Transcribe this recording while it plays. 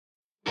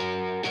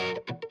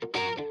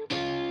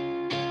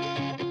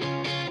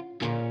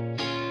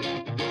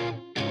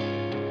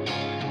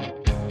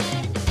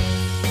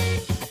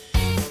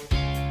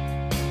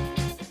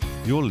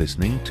You're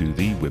listening to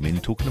the Women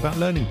Talking About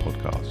Learning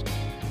podcast.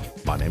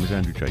 My name is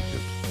Andrew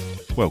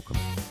Jacobs. Welcome.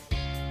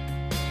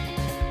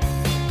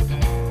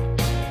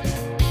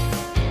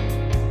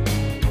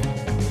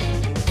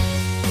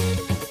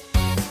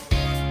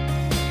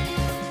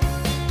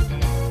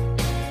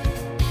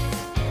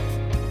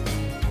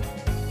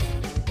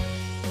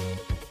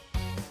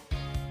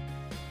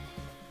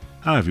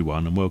 Hello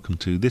everyone, and welcome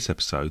to this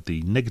episode,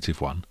 the negative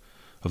one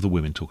of the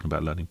Women Talking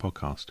About Learning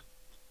podcast.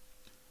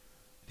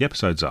 The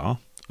episodes are,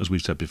 as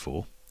we've said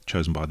before,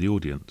 chosen by the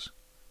audience,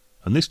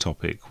 and this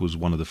topic was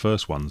one of the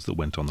first ones that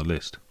went on the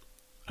list.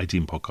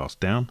 18 podcasts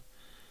down,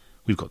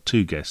 we've got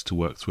 2 guests to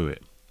work through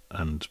it,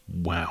 and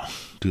wow,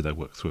 do they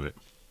work through it.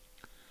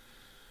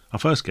 Our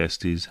first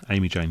guest is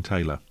Amy Jane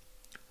Taylor.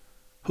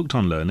 Hooked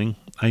on Learning,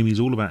 Amy's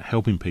all about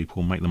helping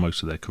people make the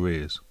most of their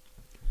careers.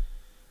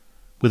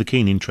 With a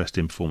keen interest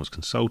in performance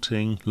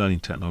consulting, learning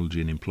technology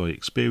and employee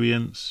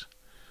experience,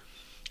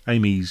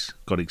 Amy's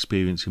got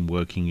experience in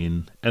working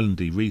in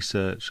L&D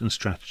research and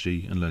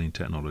strategy and learning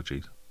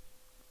technologies.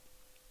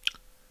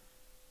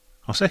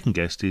 Our second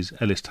guest is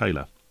Ellis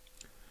Taylor.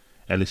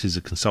 Ellis is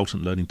a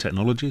consultant learning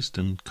technologist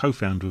and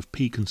co-founder of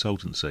P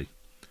Consultancy,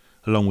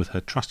 along with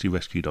her trusty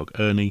rescue dog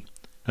Ernie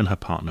and her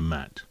partner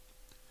Matt.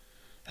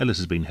 Ellis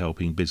has been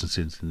helping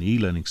businesses in the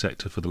e-learning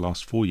sector for the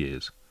last 4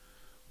 years,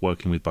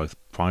 working with both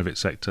private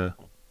sector,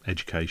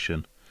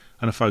 education,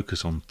 and a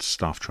focus on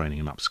staff training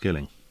and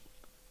upskilling.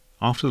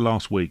 After the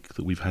last week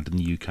that we've had in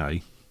the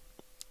UK,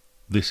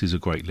 this is a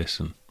great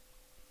listen.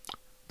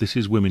 This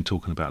is Women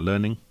Talking About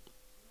Learning.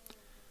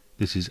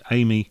 This is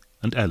Amy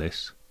and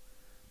Ellis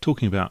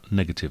talking about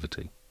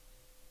negativity.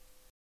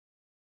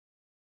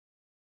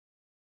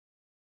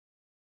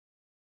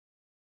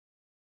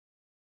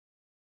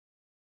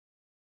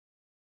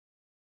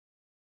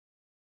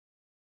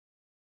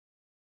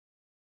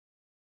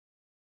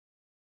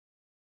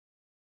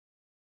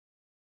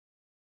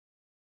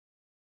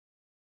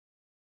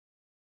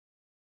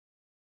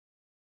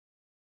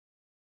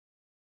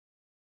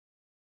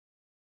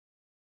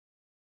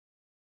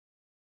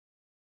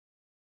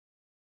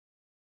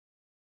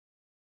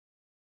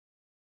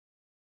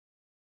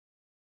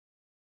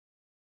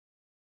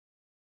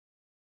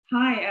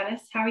 Hi,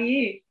 Alice. How are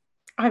you?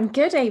 I'm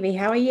good, Amy.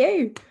 How are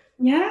you?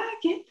 Yeah,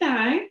 good,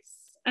 thanks.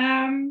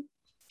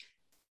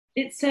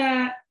 It's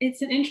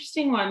an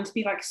interesting one to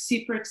be like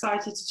super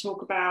excited to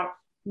talk about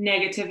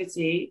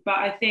negativity, but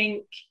I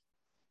think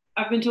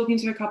I've been talking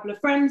to a couple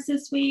of friends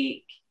this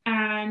week,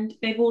 and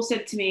they've all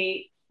said to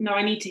me, "No,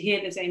 I need to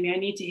hear this, Amy. I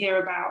need to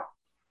hear about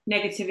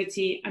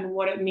negativity and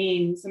what it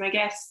means." And I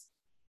guess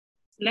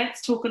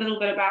let's talk a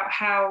little bit about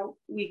how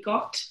we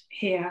got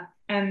here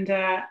and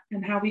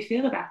how we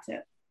feel about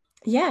it.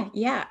 Yeah.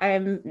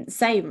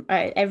 Same.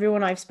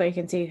 Everyone I've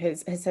spoken to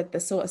has said the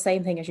sort of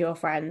same thing as your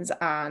friends,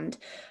 and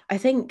I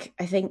think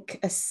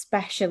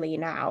especially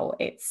now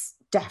it's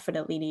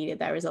definitely needed.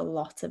 There is a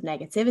lot of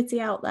negativity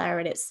out there,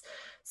 and it's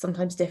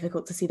sometimes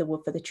difficult to see the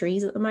wood for the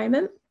trees at the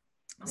moment.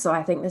 So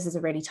I think this is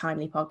a really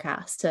timely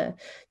podcast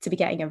to be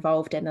getting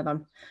involved in, and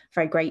I'm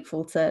very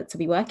grateful to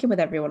be working with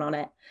everyone on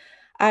it.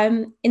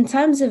 In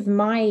terms of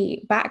my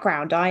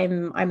background,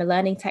 I'm a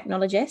learning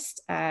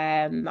technologist.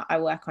 I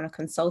work on a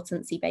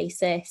consultancy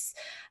basis.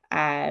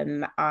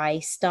 I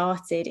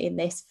started in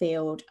this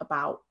field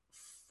about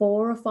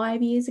 4 or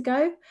 5 years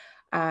ago.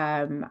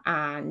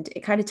 And it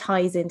kind of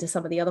ties into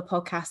some of the other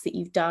podcasts that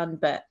you've done.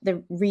 But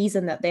the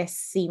reason that this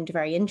seemed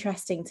very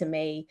interesting to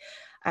me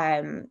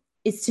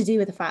is to do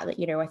with the fact that,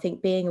 I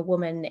think being a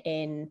woman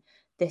in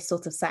this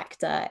sort of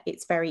sector,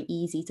 it's very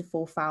easy to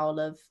fall foul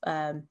of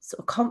sort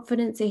of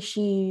confidence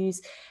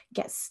issues,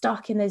 get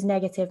stuck in those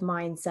negative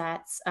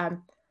mindsets.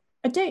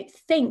 I don't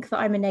think that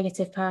I'm a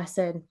negative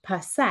person per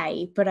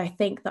se, but I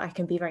think that I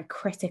can be very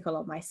critical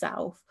of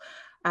myself.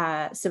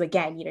 So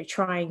again,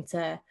 trying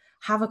to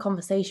have a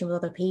conversation with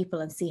other people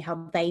and see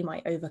how they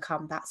might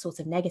overcome that sort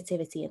of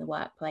negativity in the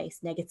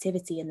workplace,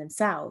 negativity in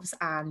themselves,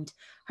 and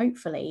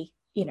hopefully,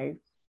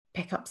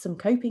 pick up some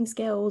coping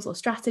skills or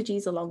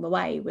strategies along the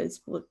way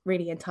was what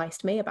really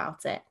enticed me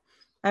about it.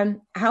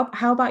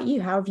 How about you?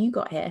 How have you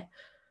got here?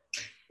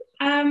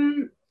 I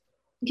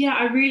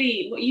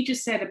really, what you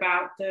just said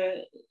about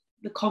the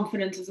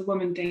confidence as a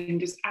woman thing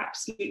just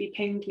absolutely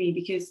pinged me,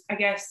 because I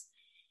guess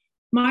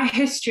my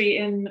history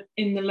in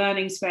the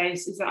learning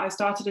space is that I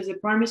started as a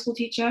primary school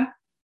teacher.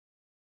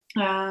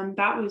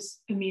 That was,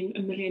 a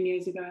million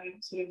years ago,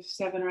 sort of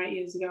 7 or 8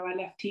 years ago, I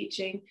left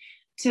teaching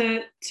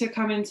to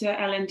come into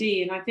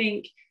L&D. And I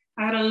think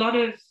I had a lot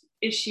of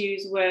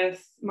issues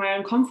with my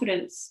own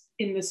confidence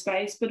in the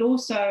space, but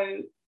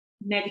also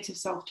negative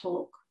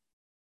self-talk,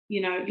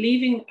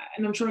 leaving,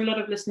 and I'm sure a lot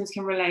of listeners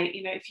can relate,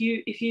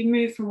 if you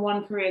move from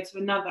one career to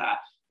another,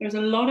 there's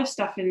a lot of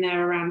stuff in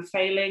there around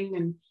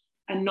failing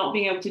and not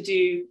being able to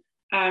do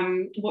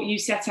what you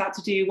set out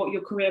to do, what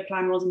your career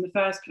plan was in the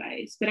first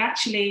place. But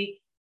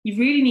actually, you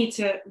really need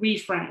to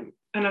reframe.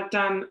 And I've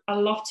done a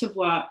lot of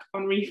work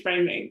on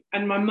reframing.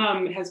 And my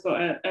mum has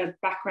got a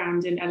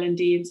background in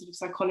L&D and sort of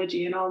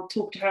psychology. And I'll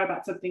talk to her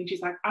about something.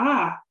 She's like,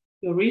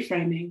 you're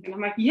reframing. And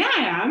I'm like, yeah,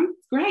 I am.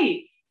 It's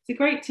great. It's a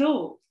great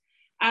tool.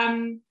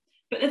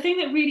 But the thing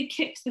that really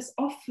kicked this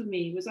off for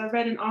me was I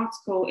read an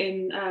article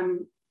in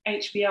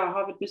HBR,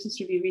 Harvard Business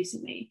Review,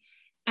 recently,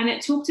 and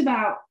it talked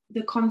about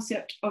the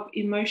concept of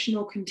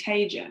emotional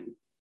contagion.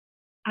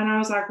 And I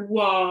was like,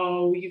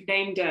 whoa, you've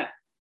named it.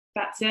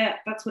 That's it.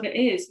 That's what it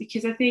is.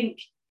 Because I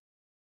think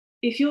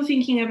if you're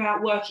thinking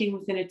about working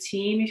within a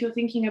team, if you're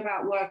thinking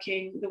about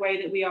working the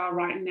way that we are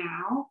right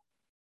now,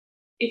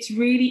 it's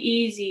really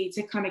easy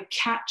to kind of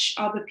catch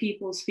other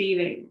people's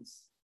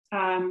feelings,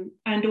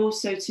 and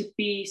also to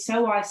be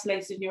so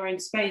isolated in your own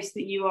space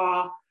that you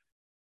are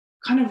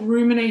kind of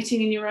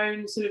ruminating in your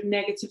own sort of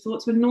negative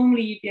thoughts, when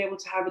normally you'd be able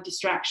to have a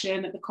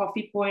distraction at the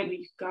coffee point, or you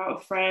could go out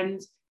with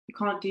friends. You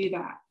can't do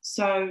that.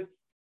 So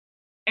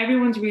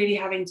everyone's really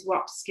having to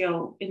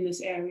upskill in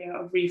this area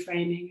of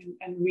reframing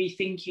and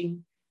rethinking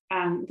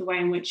the way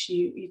in which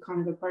you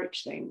kind of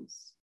approach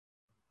things.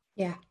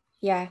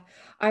 Yeah,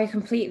 I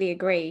completely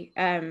agree.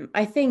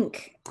 I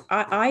think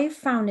I've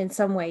found in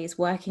some ways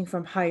working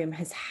from home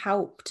has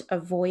helped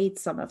avoid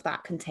some of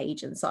that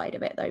contagion side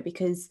of it, though,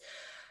 because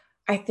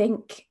I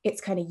think it's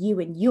kind of you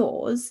and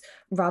yours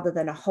rather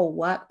than a whole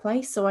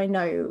workplace. So I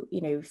know,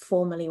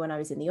 formerly when I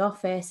was in the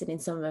office and in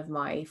some of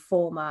my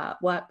former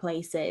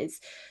workplaces,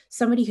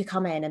 somebody could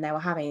come in and they were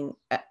having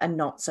a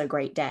not so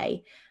great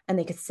day, and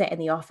they could sit in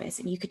the office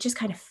and you could just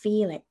kind of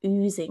feel it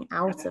oozing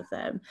out of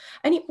them.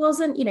 And it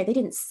wasn't, they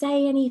didn't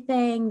say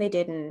anything. They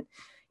didn't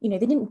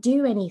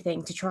do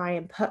anything to try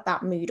and put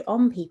that mood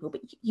on people,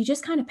 but you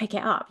just kind of pick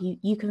it up.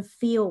 You can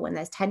feel when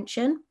there's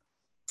tension.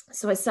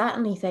 So I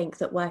certainly think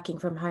that working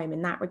from home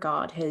in that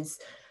regard has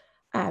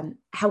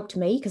helped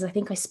me, because I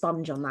think I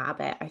sponge on that a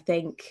bit. I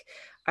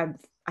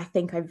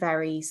think I'm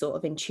very sort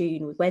of in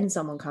tune with when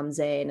someone comes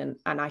in,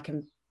 and I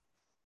can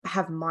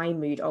have my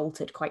mood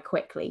altered quite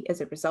quickly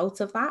as a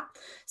result of that.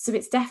 So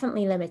it's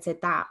definitely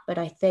limited that. But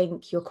I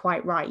think you're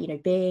quite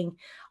right, being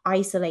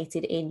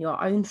isolated in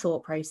your own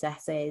thought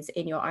processes,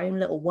 in your own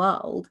little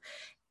world,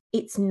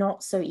 it's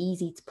not so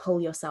easy to pull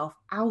yourself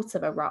out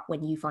of a rut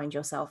when you find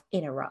yourself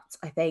in a rut.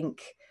 I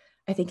think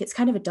it's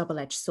kind of a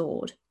double-edged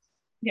sword.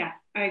 Yeah,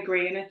 I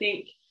agree. And I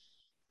think,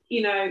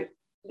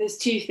 there's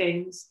two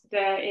things.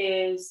 There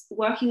is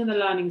working in the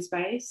learning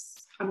space.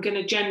 I'm going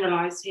to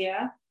generalize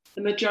here.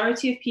 The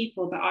majority of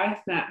people that I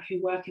have met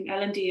who work in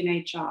L&D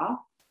and HR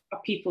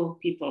are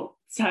people.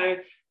 So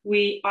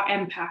we are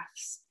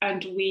empaths,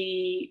 and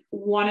we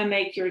want to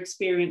make your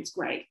experience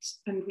great,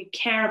 and we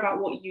care about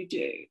what you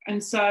do.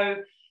 And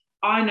so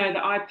I know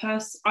that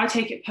I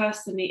take it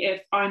personally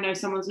if I know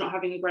someone's not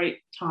having a great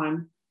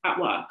time at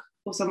work,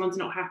 or someone's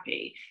not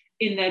happy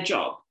in their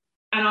job.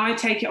 And I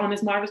take it on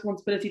as my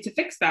responsibility to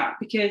fix that,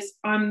 because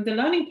I'm the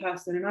learning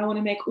person and I want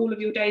to make all of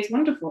your days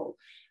wonderful.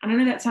 And I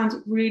know that sounds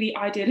really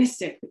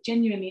idealistic, but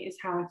genuinely is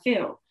how I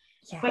feel.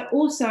 Yeah. But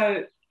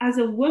also as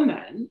a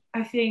woman,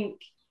 I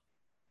think,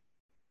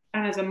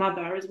 and as a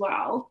mother as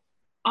well,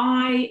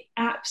 I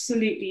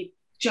absolutely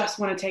just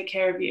want to take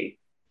care of you.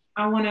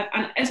 And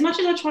as much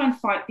as I try and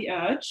fight the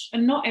urge,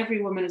 and not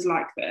every woman is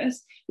like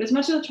this, but as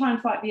much as I try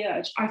and fight the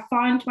urge, I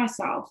find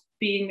myself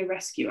being the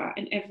rescuer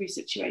in every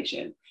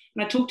situation.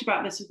 And I talked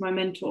about this with my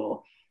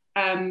mentor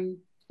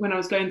when I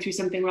was going through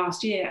something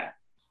last year.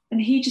 And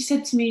he just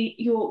said to me,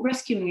 you're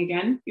rescuing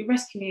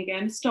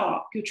again,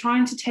 stop. You're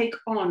trying to take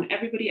on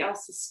everybody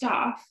else's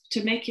stuff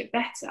to make it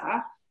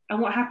better. And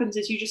what happens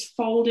is you just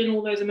fold in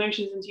all those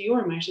emotions into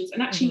your emotions.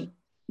 And actually,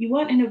 you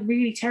weren't in a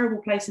really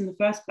terrible place in the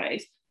first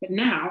place. But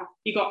now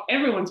you got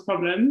everyone's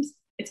problems.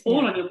 It's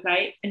all on your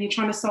plate, and you're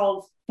trying to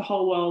solve the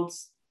whole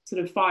world's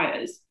sort of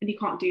fires, and you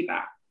can't do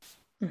that.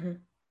 Mm-hmm.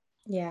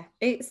 Yeah,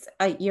 it's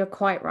you're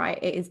quite right.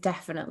 It is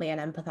definitely an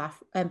empath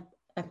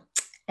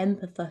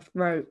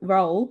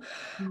role,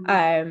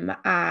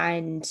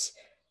 and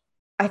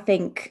I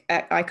think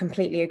I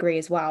completely agree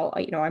as well.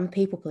 I'm a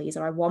people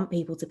pleaser. I want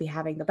people to be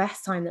having the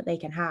best time that they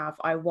can have.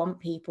 I want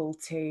people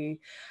to,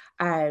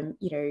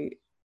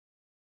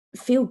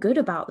 feel good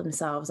about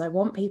themselves. I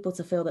want people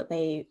to feel that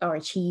they are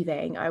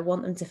achieving. I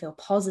want them to feel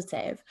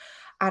positive.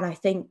 And I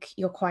think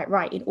you're quite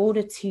right. In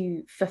order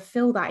to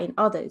fulfill that in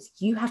others,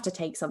 you have to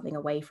take something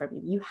away from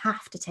you. You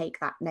have to take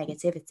that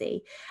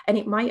negativity. And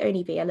it might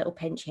only be a little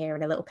pinch here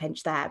and a little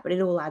pinch there, but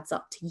it all adds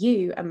up to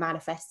you and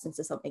manifests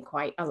into something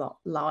quite a lot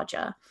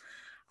larger.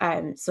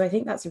 So I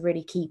think that's a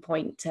really key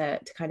point to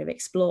kind of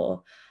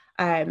explore.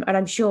 And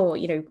I'm sure,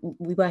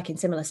 we work in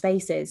similar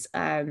spaces.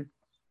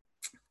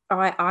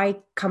 I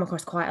come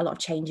across quite a lot of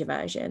change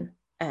aversion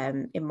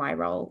in my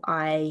role.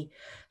 I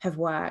have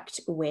worked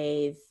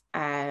with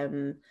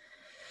a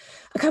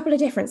couple of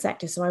different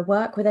sectors. So I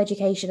work with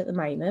education at the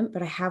moment,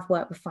 but I have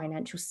worked with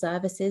financial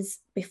services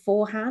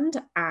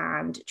beforehand,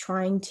 and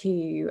trying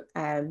to,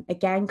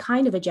 again,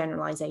 kind of a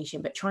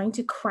generalization, but trying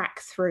to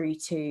crack through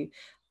to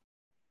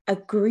a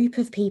group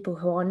of people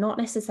who are not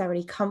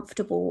necessarily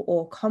comfortable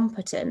or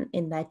competent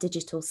in their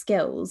digital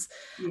skills,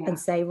 and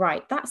say,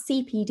 right, that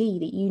CPD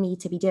that you need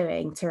to be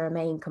doing to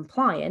remain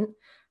compliant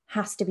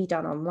has to be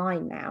done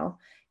online now.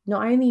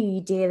 Not only are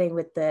you dealing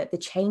with the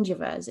change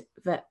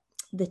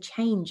the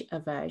change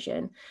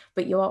aversion,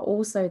 but you are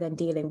also then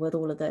dealing with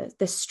all of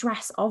the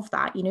stress of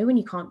that. You know, when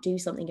you can't do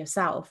something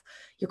yourself,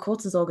 your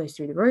cortisol goes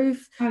through the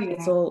roof. Oh, yeah.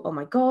 It's all, oh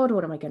my God,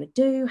 what am I going to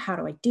do? How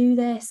do I do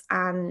this?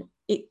 And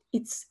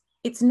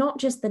it's not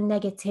just the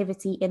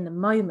negativity in the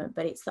moment,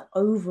 but it's the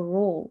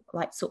overall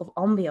like sort of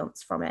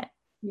ambience from it.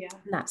 Yeah.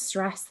 And that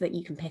stress that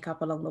you can pick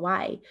up along the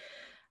way.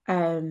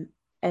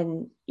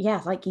 And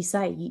yeah, like you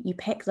say, you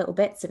pick little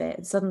bits of it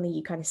and suddenly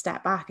you kind of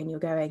step back and you're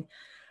going,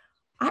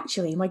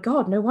 actually, my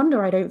God, no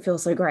wonder I don't feel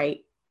so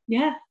great.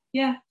 Yeah,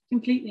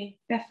 completely,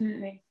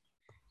 definitely.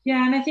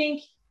 Yeah, and I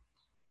think,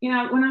 you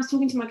know, when I was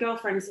talking to my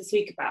girlfriends this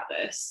week about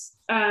this,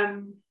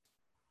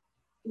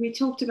 we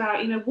talked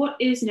about, you know, what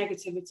is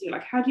negativity?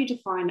 Like, how do you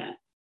define it?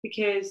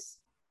 Because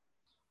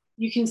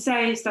you can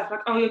say stuff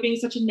like, oh, you're being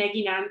such a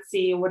neggy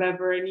Nancy or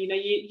whatever, and, you know,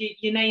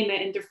 you name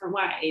it in different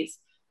ways.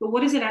 But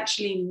what does it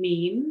actually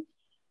mean?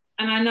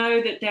 And I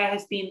know that there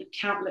has been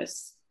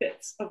countless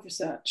bits of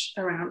research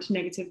around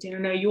negativity. And I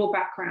know your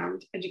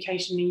background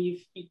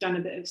educationally, you've done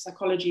a bit of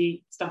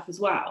psychology stuff as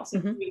well. So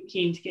I'm really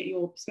keen to get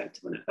your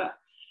perspective on it. But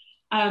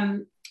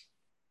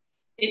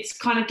it's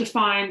kind of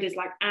defined as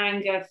like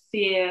anger,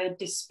 fear,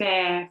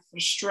 despair,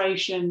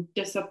 frustration,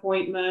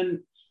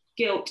 disappointment,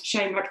 guilt,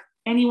 shame. Like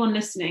anyone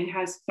listening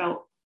has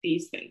felt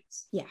these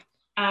things. Yeah.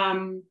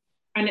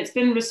 And it's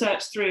been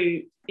researched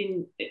through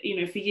in,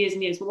 you know, for years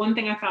and years. But one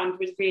thing I found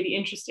was really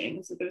interesting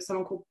is that there was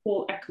someone called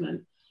Paul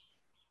Ekman,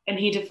 and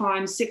he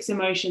defined 6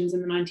 emotions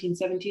in the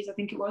 1970s, I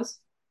think it was.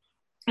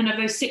 And of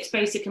those 6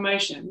 basic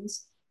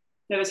emotions,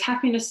 there was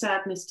happiness,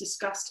 sadness,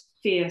 disgust,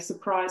 fear,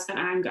 surprise, and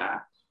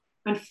anger.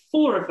 And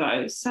 4 of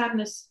those,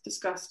 sadness,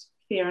 disgust,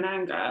 fear, and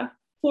anger,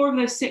 4 of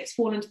those 6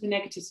 fall into the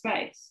negative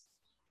space.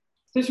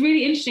 So it's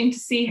really interesting to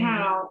see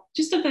how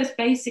just of those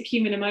basic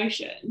human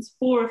emotions,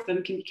 4 of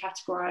them can be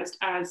categorized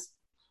as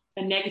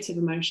a negative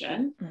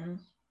emotion.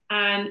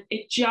 And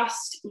it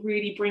just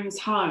really brings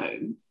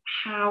home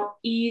how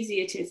easy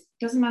it is. It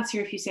doesn't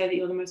matter if you say that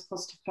you're the most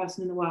positive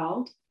person in the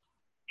world,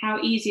 how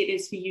easy it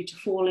is for you to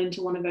fall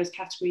into one of those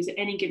categories at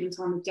any given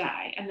time of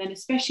day. And then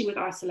especially with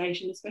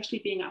isolation,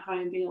 especially being at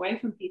home, being away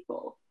from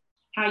people,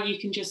 how you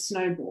can just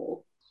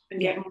snowball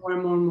and get more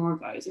and more and more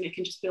of those. And it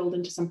can just build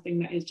into something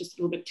that is just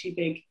a little bit too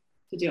big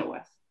to deal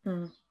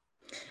with.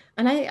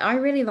 And I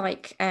really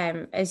like,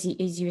 as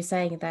you were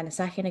saying then a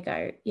second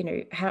ago, you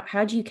know,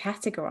 how do you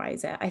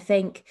categorize it? I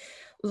think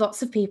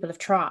lots of people have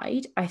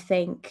tried. I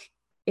think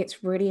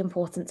it's really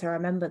important to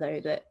remember, though,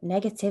 that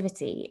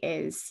negativity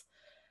is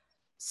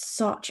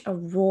such a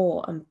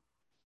raw and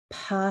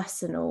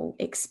personal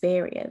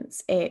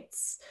experience.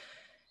 It's,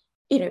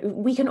 you know,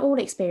 we can all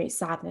experience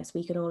sadness,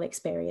 we can all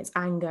experience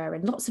anger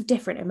and lots of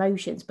different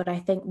emotions, but I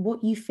think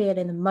what you feel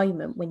in the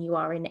moment when you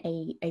are in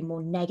a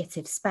more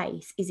negative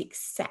space is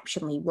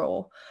exceptionally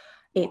raw.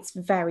 It's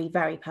very,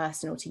 very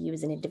personal to you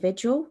as an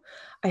individual.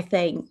 I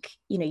think,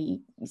 you know,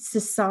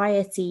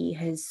 society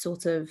has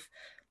sort of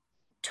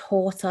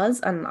taught us,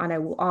 and I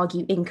will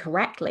argue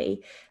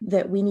incorrectly,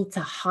 that we need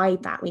to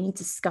hide that, we need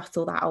to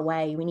scuttle that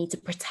away, we need to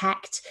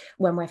protect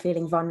when we're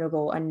feeling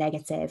vulnerable and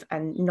negative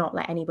and not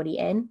let anybody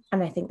in.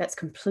 And I think that's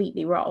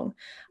completely wrong.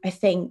 I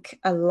think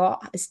a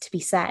lot is to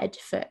be said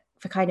for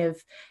kind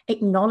of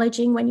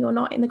acknowledging when you're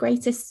not in the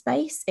greatest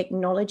space,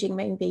 acknowledging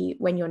maybe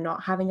when you're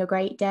not having a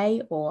great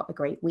day or a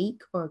great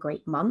week or a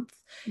great month,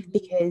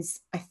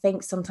 because I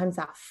think sometimes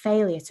that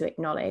failure to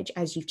acknowledge,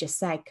 as you've just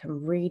said,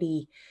 can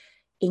really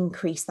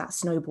increase that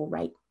snowball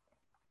rate.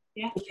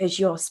 Because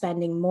you're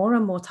spending more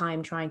and more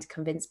time trying to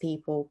convince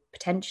people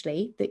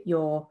potentially that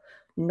you're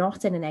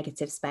not in a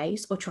negative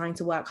space, or trying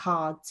to work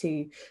hard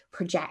to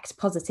project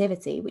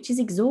positivity, which is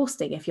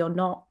exhausting if you're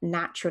not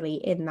naturally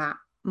in that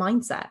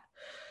mindset.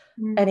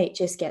 And it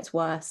just gets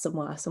worse and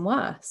worse and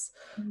worse.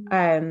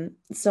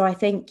 So I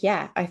think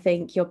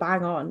you're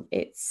bang on.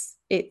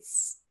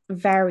 It's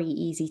very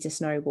easy to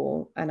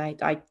snowball, and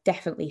I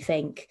definitely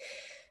think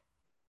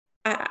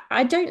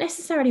I don't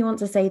necessarily want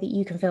to say that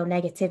you can feel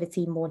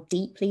negativity more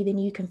deeply than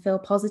you can feel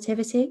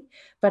positivity,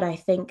 but I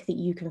think that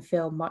you can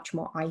feel much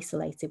more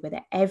isolated with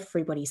it.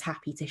 Everybody's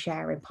happy to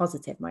share in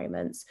positive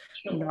moments.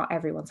 Not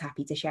everyone's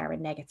happy to share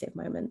in negative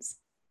moments.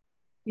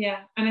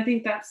 Yeah. And I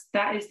think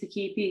that is the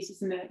key piece,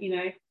 isn't it? You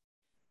know,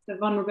 the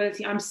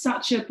vulnerability. I'm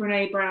such a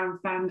Brene Brown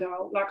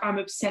fangirl. Like, I'm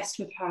obsessed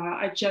with her.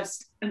 I've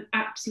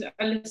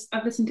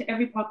listened to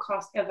every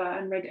podcast ever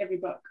and read every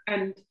book.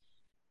 And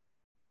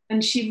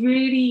she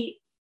really,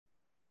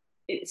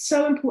 it's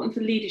so important for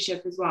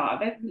leadership as well.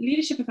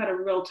 Leadership have had a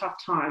real tough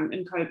time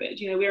in COVID.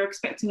 You know, we are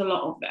expecting a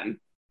lot of them.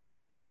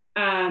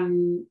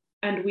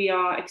 And we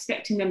are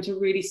expecting them to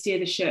really steer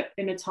the ship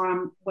in a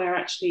time where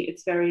actually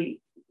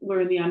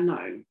we're in the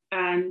unknown.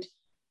 And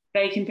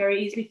they can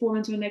very easily fall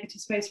into a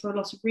negative space for a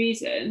lot of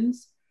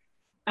reasons.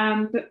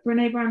 But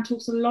Brene Brown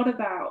talks a lot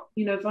about,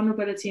 you know,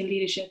 vulnerability and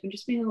leadership, and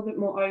just being a little bit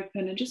more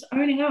open and just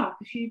owning up.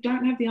 If you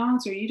don't have the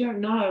answer, you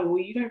don't know, or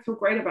you don't feel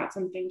great about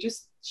something,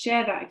 just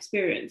share that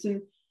experience.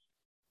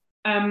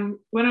 And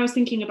when I was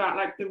thinking about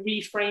like the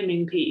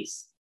reframing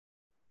piece,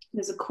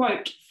 there's a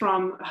quote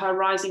from her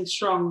Rising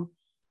Strong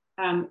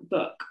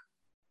book.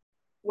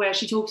 where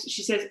she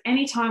says,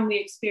 anytime we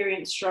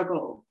experience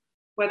struggle,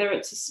 whether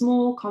it's a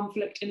small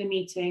conflict in a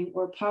meeting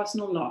or a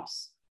personal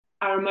loss,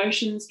 our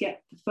emotions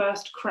get the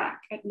first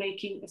crack at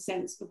making a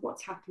sense of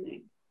what's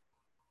happening.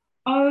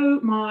 Oh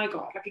my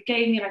God, like it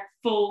gave me like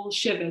full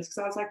shivers, because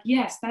I was like,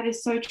 yes, that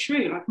is so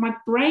true. Like my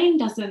brain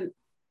doesn't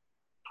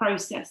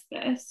process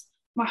this,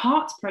 my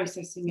heart's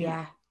processing it,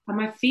 and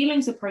my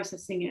feelings are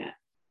processing it.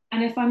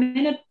 And if I'm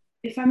in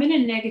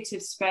a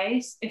negative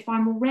space, if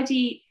I'm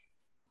already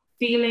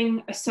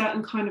feeling a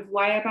certain kind of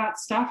way about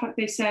stuff, like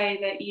they say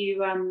that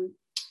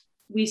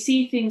we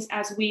see things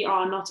as we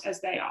are, not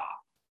as they are,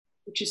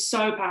 which is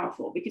so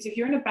powerful. Because if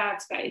you're in a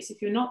bad space,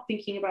 if you're not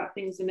thinking about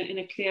things in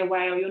a clear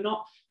way, or you're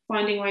not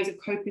finding ways of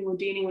coping or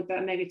dealing with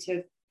that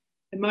negative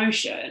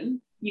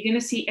emotion, you're going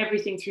to see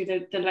everything through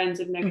the lens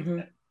of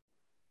negative.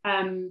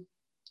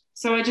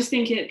 So I just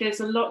think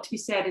there's a lot to be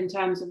said in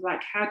terms of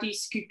like, how do you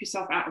scoop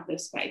yourself out of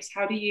this space?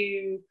 How do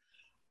you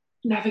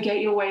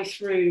navigate your way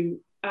through?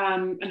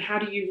 And how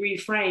do you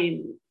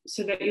reframe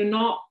so that you're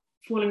not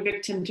falling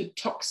victim to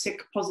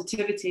toxic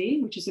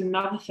positivity, which is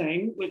another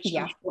thing, which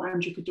I'm sure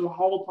Andrew could do a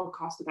whole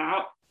podcast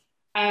about.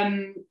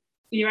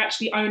 You're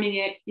actually owning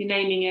it, you're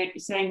naming it,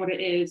 you're saying what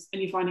it is,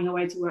 and you're finding a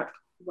way to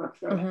work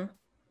through it.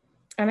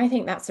 And I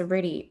think that's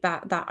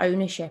that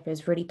ownership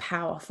is really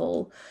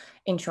powerful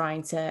in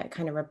trying to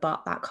kind of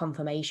rebut that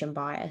confirmation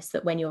bias,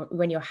 that when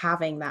you're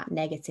having that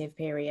negative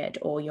period,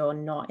 or you're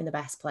not in the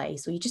best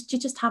place, or you're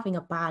just having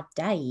a bad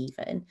day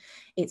even,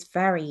 it's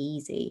very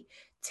easy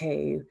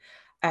to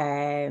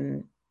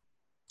kind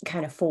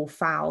of fall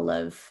foul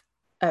of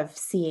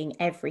seeing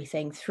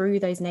everything through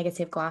those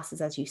negative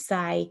glasses, as you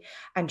say,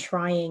 and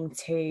trying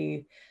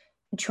to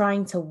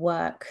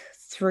work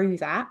through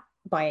that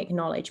by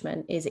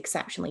acknowledgement is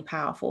exceptionally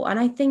powerful. And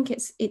I think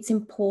it's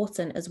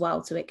important as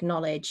well to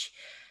acknowledge,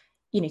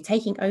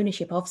 taking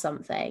ownership of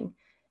something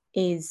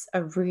is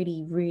a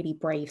really, really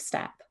brave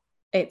step.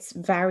 It's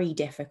very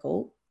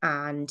difficult.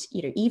 And,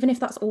 even if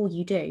that's all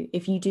you do,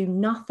 if you do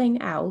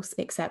nothing else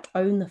except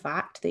own the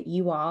fact that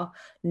you are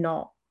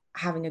not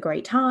having a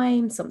great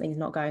time, something's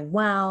not going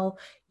well,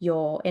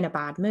 you're in a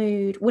bad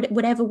mood,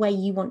 whatever way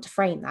you want to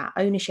frame that,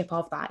 ownership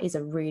of that is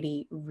a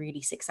really,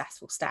 really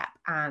successful step.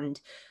 And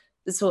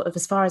sort of,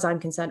 as far as I'm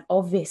concerned,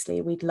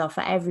 obviously we'd love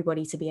for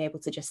everybody to be able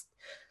to just,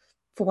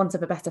 for want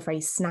of a better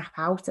phrase, snap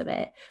out of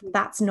it.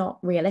 That's not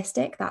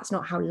realistic. That's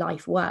not how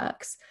life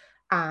works.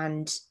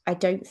 And I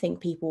don't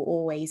think people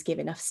always give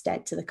enough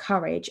stead to the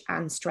courage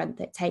and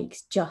strength it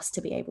takes just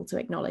to be able to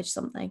acknowledge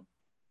something.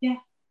 Yeah,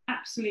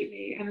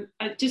 absolutely. And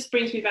it just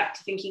brings me back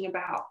to thinking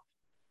about,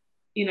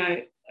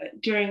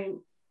 during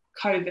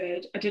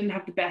COVID, I didn't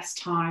have the best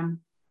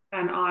time,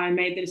 and I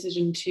made the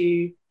decision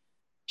to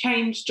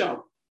change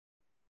job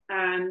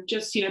and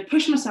just,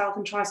 push myself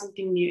and try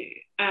something new.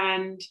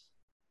 And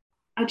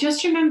I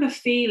just remember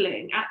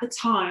feeling at the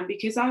time,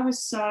 because there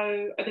was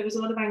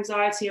a lot of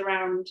anxiety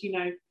around,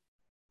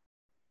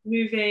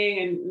 moving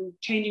and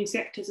changing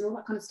sectors and all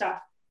that kind of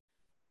stuff.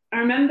 I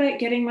remember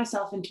getting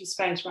myself into a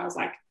space where I was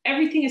like,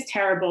 everything is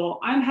terrible.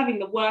 I'm having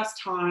the worst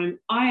time.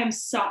 I am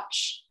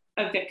such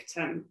a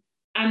victim.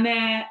 And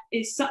there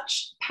is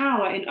such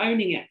power in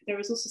owning it. There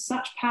is also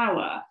such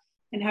power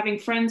in having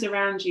friends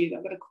around you that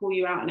are going to call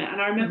you out on it. And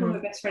I remember my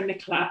best friend,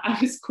 Nicola, I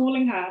was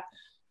calling her.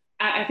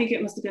 I think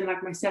it must have been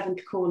like my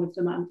 7th call of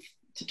the month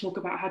to talk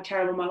about how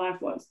terrible my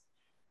life was.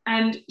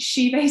 And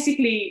she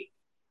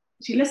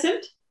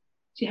listened,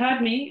 she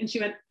heard me, and she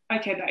went,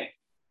 okay, babe,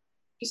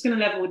 just going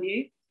to level with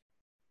you.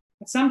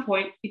 At some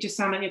point, you just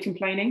sound like you're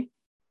complaining.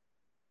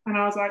 And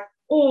I was like,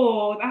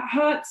 oh, that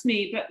hurts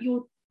me, but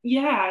you're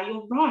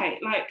right.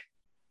 Like,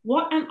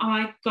 what am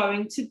I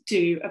going to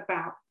do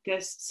about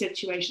this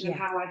situation and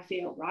how I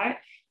feel, right?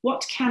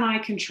 What can I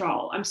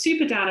control? I'm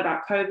super down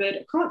about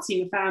COVID. I can't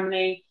see my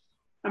family.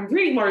 I'm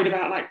really worried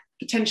about like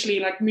potentially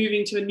like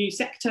moving to a new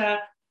sector.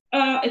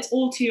 It's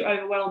all too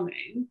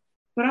overwhelming,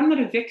 but I'm not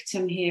a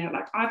victim here.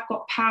 Like, I've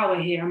got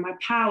power here, and my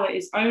power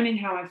is owning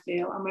how I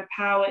feel, and my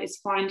power is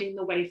finding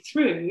the way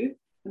through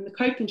and the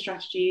coping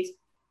strategies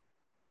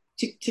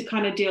to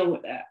kind of deal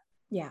with it.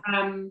 Yeah.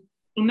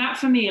 And that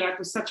for me like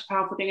was such a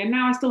powerful thing. And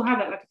now I still have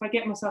it. Like, if I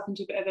get myself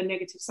into a bit of a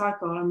negative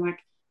cycle, I'm like,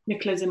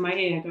 Nicola's in my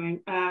ear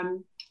going, are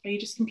you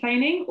just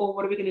complaining, or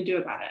what are we going to do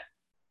about it?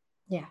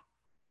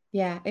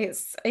 Yeah,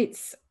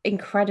 it's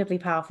incredibly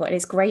powerful. And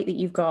it's great that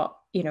you've got,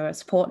 a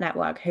support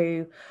network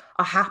who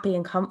are happy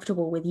and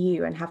comfortable with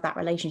you and have that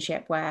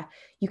relationship where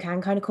you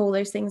can kind of call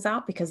those things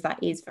out, because that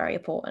is very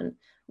important.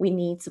 We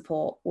need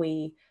support.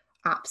 We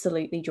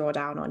absolutely draw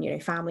down on,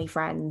 family,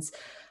 friends,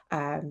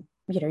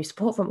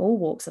 support from all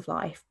walks of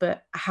life,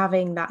 but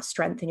having that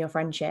strength in your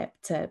friendship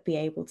to be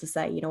able to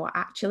say, what,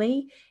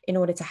 actually, in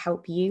order to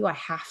help you, I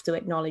have to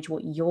acknowledge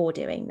what you're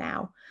doing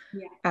now.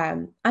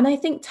 And I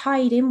think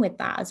tied in with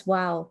that as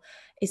well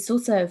is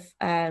sort of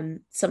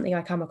something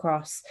I come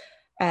across.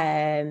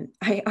 I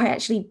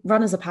actually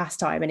run as a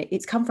pastime, and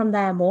it's come from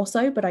there more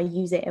so, but I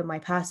use it in my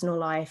personal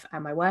life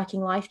and my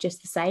working life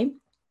just the same.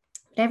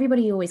 But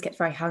everybody always gets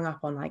very hung up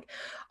on like,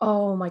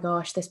 oh my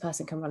gosh, this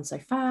person can run so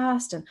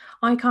fast and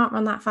I can't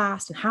run that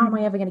fast. And how am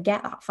I ever going to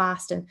get that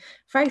fast? And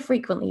very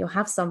frequently you'll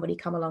have somebody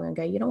come along and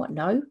go, you know what?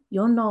 No,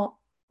 you're not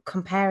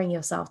comparing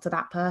yourself to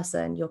that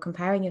person. You're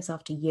comparing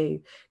yourself to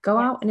you. Go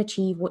out and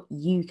achieve what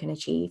you can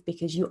achieve,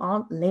 because you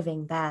aren't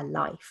living their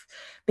life.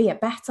 Be it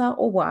better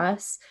or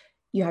worse,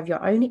 you have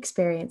your own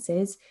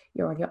experiences,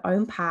 you're on your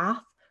own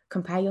path.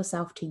 Compare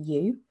yourself to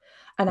you.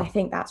 And I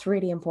think that's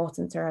really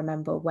important to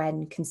remember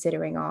when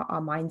considering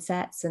our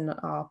mindsets and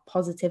our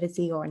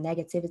positivity or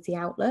negativity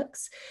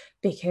outlooks,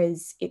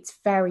 because it's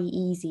very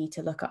easy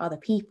to look at other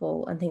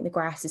people and think the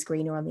grass is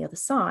greener on the other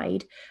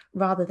side,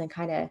 rather than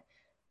kind of,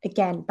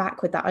 again,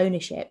 back with that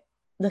ownership,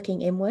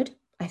 looking inward.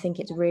 I think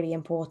it's really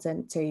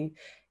important to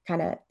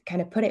kind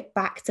of put it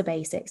back to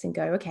basics and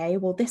go, okay,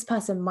 well, this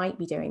person might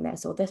be doing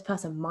this, or this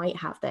person might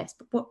have this,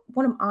 but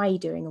what am I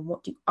doing, and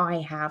what do I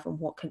have, and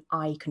what can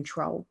I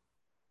control?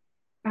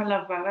 I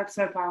love that. That's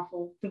so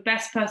powerful. The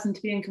best person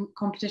to be in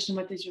competition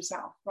with is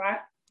yourself, right?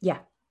 Yeah.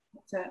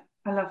 That's it.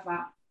 I love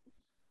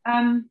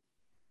that.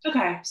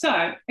 Okay, so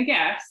I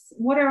guess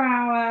what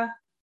are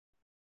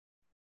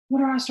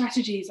our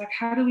strategies? Like,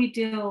 how do we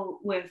deal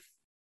with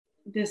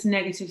this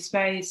negative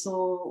space,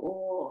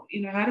 or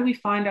how do we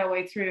find our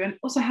way through? And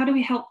also, how do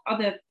we help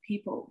other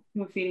people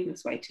who are feeling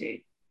this way too?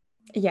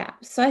 Yeah,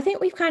 so I think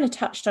we've kind of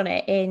touched on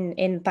it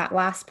in that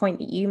last point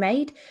that you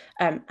made.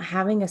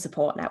 Having a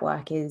support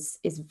network is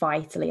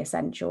vitally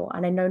essential,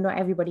 and I know not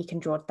everybody can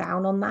draw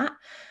down on that,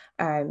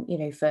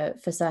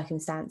 for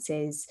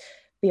circumstances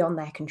beyond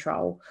their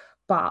control.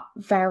 But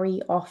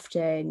very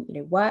often,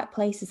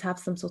 workplaces have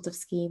some sort of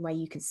scheme where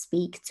you can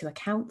speak to a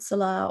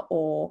counsellor,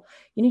 or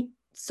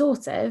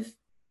sort of.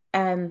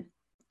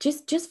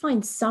 Just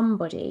find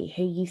somebody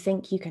who you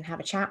think you can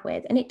have a chat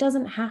with. And it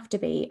doesn't have to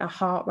be a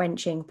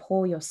heart-wrenching,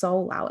 pour your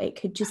soul out. It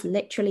could just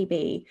literally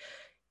be,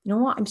 you know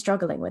what, I'm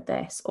struggling with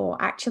this, or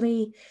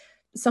actually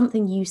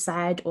something you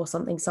said or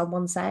something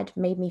someone said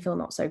made me feel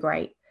not so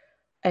great.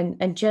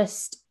 And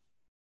just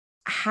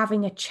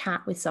having a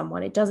chat with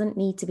someone. It doesn't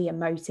need to be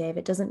emotive.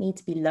 It doesn't need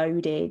to be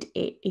loaded.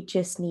 It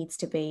just needs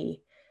to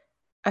be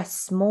a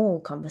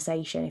small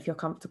conversation if you're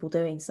comfortable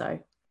doing so.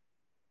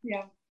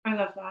 Yeah, I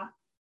love that.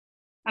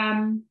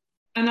 And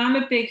I'm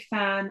a big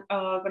fan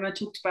of, and I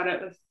talked about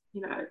it with,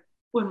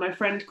 when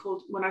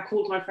I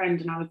called my friend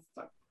and I was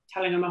like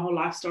telling her my whole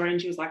life story, and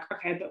she was like,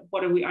 okay, but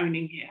what are we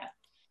owning here?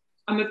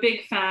 I'm a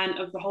big fan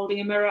of the holding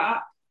a mirror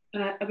up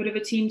and a bit of a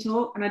team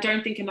talk. And I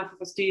don't think enough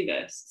of us do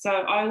this. So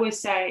I always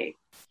say,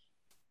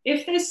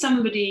 if there's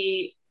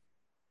somebody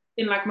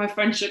in like my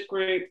friendship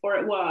group or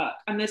at work,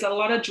 and there's a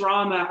lot of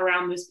drama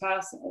around this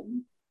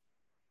person,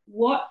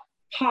 what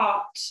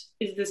part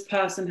is this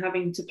person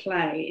having to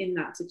play in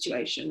that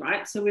situation,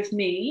 right? So with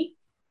me,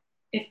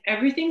 if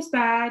everything's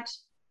bad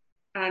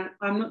and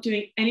I'm not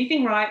doing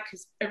anything right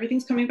because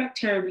everything's coming back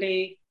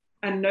terribly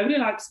and nobody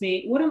likes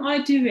me, what am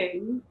I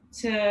doing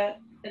to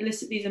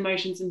elicit these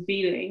emotions and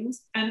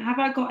feelings? And have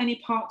I got any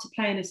part to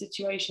play in a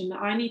situation that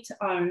I need to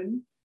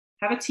own,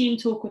 have a team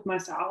talk with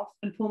myself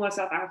and pull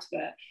myself out of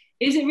it?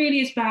 Is it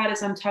really as bad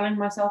as I'm telling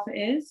myself it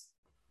is?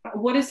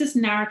 What is this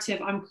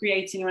narrative I'm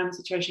creating around the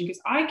situation?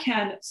 Because I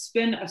can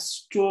spin a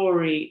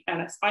story,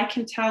 Ellis. I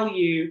can tell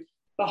you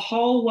the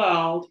whole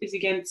world is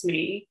against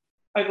me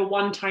over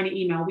one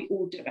tiny email. We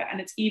all do it.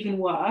 And it's even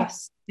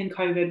worse in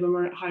COVID when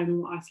we're at home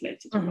and we're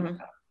isolated.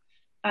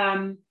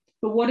 Mm-hmm.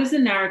 But what is the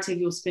narrative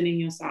you're spinning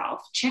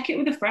yourself? Check it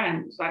with a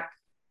friend. Like,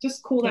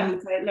 just call them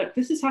and say, look,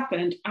 this has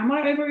happened. Am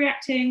I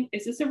overreacting?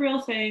 Is this a real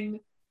thing?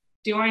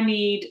 Do I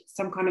need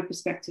some kind of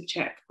perspective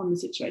check on the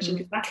situation?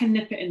 Because that can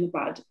nip it in the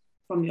bud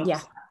from the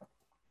offset.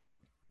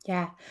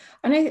 Yeah.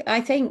 And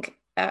I think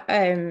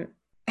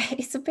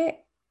it's a bit,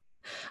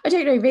 I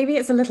don't know, maybe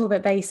it's a little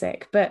bit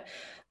basic, but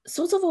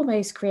sort of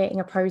almost creating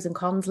a pros and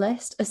cons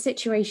list. A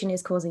situation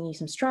is causing you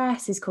some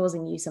stress, is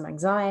causing you some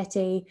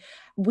anxiety.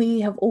 We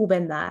have all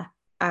been there.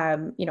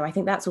 I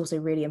think that's also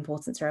really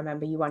important to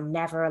remember. You are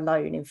never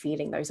alone in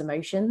feeling those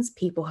emotions.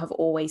 People have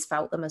always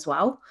felt them as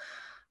well.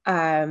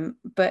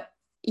 But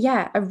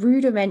yeah, a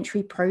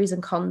rudimentary pros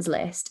and cons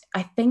list,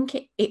 I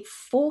think it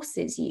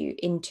forces you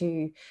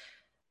into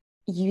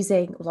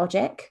using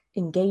logic,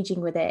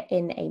 engaging with it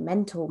in a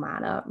mental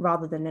manner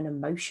rather than an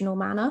emotional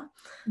manner.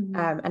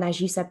 Mm-hmm. And as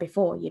you said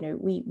before,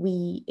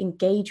 we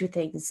engage with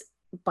things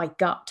by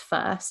gut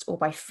first or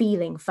by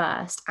feeling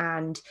first,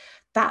 and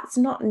that's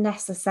not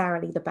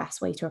necessarily the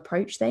best way to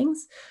approach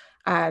things.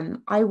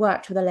 I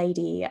worked with a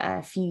lady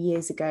a few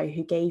years ago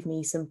who gave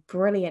me some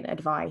brilliant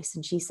advice,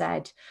 and she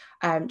said,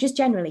 just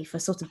generally for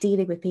sort of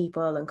dealing with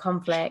people and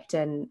conflict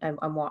and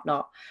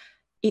whatnot,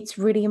 it's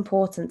really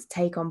important to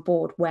take on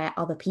board where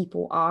other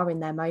people are in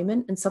their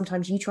moment. And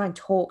sometimes you try and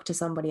talk to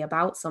somebody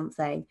about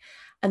something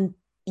and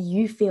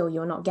you feel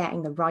you're not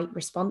getting the right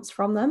response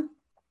from them.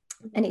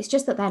 And it's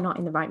just that they're not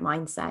in the right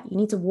mindset. You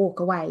need to walk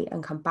away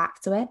and come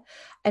back to it.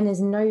 And there's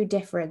no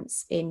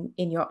difference in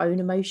your own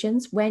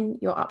emotions. When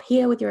you're up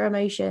here with your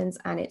emotions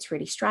and it's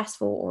really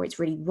stressful or it's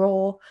really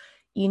raw,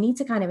 you need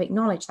to kind of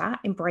acknowledge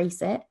that,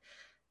 embrace it,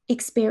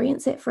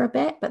 experience it for a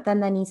bit, but then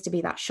there needs to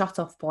be that shut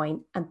off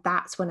point. And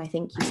that's when I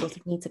think you sort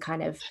of need to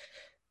kind of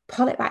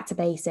pull it back to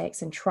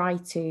basics and try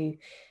to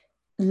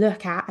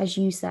look at, as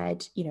you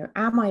said,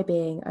 am I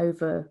being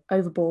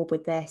overboard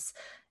with this?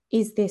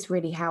 Is this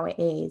really how it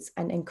is?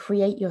 And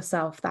create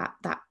yourself that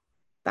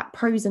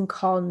pros and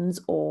cons,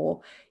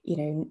 or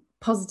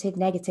positive,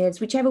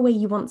 negatives, whichever way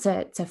you want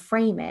to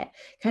frame it.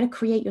 Kind of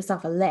create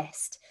yourself a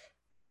list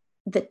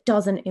that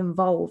doesn't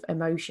involve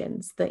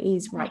emotions, that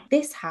is, right,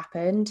 this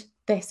happened,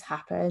 this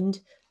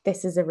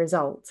is a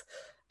result,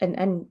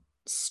 and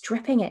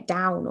stripping it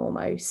down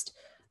almost,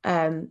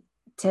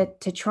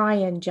 to try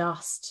and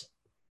just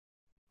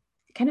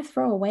kind of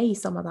throw away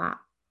some of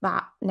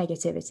that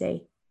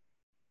negativity.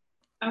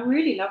 I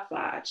really love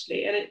that,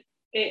 actually. And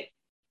it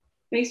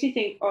makes me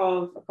think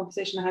of a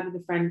conversation I had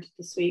with a friend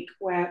this week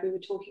where we were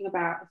talking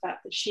about the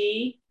fact that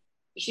she's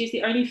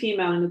the only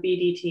female in the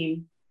BD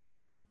team,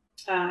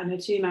 and her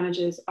two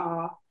managers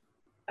are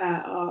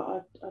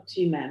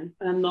two men.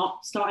 And I'm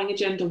not starting a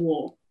gender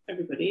war,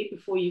 everybody,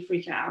 before you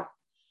freak out.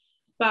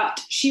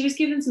 But she was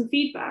given some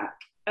feedback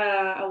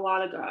a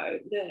while ago,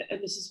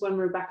 and this is when we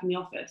were back in the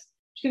office.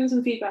 She was given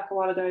some feedback a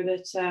while ago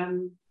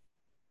that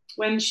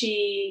when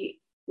she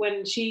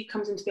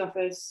comes into the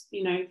office,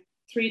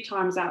 3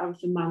 times out of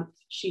the month,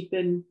 she'd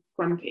been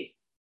grumpy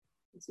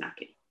and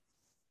snappy.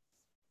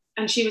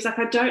 And she was like,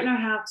 I don't know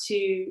how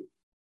to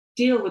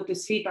deal with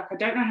this feedback. I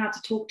don't know how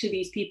to talk to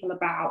these people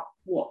about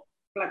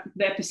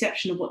their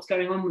perception of what's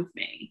going on with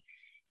me.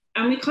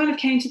 And we kind of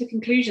came to the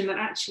conclusion that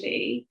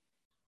actually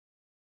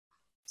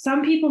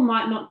some people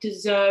might not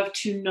deserve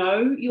to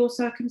know your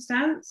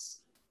circumstance.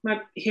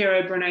 My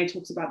hero Brené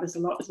talks about this a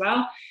lot as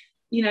well.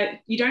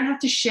 You don't have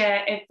to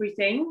share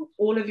everything,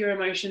 all of your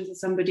emotions with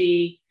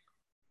somebody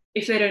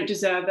if they don't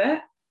deserve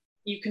it.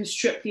 You can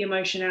strip the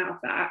emotion out of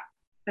that,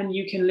 and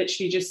you can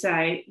literally just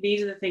say,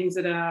 these are the things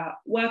that are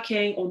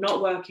working or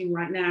not working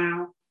right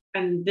now,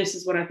 and this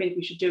is what I think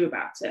we should do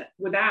about it,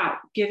 without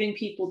giving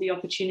people the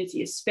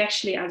opportunity,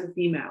 especially as a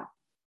female,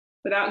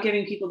 without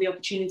giving people the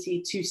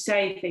opportunity to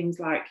say things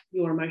like,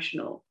 you're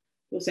emotional,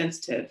 you're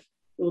sensitive,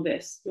 you're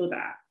this, you're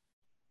that.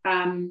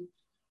 And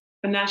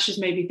that's just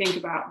made me think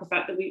about the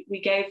fact that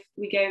we gave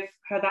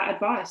her that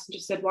advice and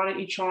just said, why don't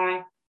you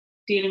try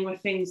dealing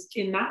with things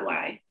in that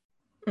way?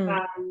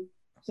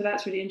 So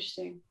that's really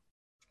interesting.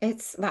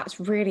 That's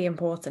really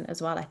important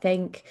as well. I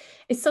think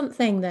it's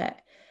something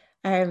that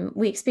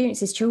we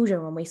experience as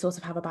children when we sort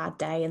of have a bad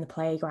day in the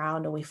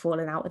playground, or we've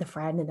fallen out with a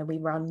friend, and then we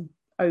run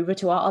over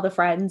to our other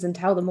friends and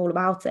tell them all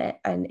about it,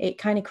 and it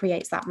kind of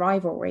creates that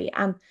rivalry.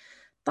 And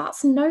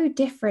that's no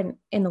different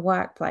in the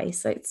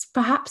workplace. It's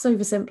perhaps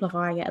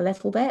oversimplifying it a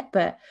little bit,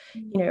 but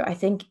I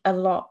think a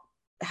lot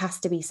has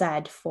to be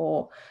said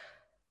for,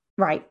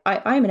 right,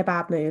 I'm in a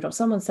bad mood, or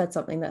someone said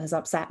something that has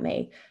upset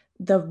me.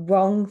 The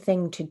wrong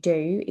thing to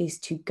do is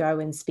to go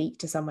and speak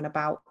to someone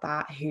about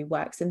that who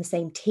works in the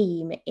same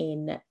team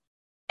in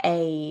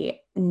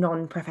a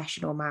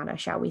non-professional manner,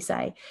 shall we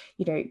say.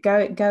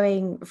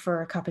 Going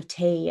for a cup of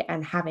tea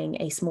and having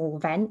a small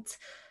vent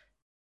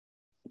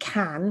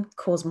can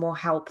cause more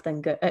help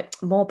than good,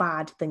 more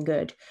bad than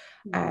good.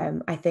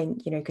 I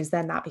think, because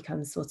then that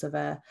becomes sort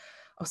of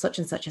such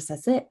and such has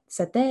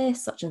said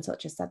this, such and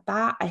such has said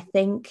that. I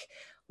think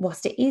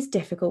whilst it is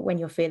difficult when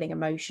you're feeling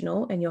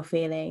emotional and you're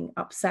feeling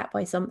upset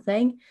by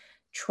something,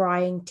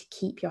 trying to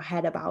keep your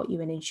head about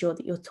you and ensure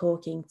that you're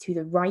talking to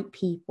the right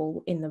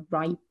people in the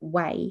right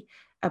way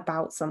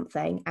about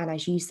something, and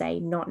as you say,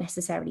 not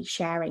necessarily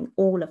sharing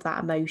all of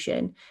that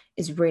emotion,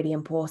 is really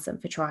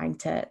important for trying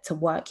to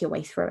work your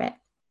way through it.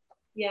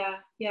 Yeah.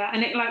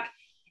 And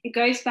it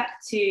goes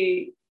back to,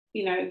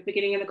 the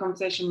beginning of the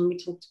conversation when we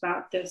talked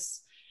about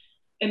this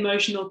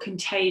emotional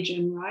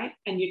contagion, right?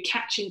 And you're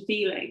catching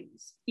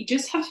feelings. You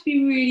just have to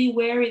be really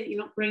wary that you're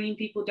not bringing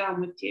people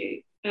down with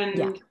you.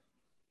 And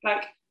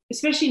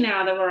especially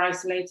now that we're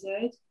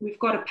isolated, we've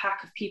got a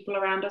pack of people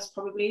around us,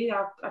 probably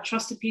our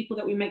trusted people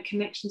that we make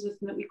connections with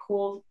and that we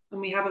call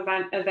and we have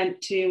an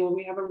event to, or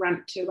we have a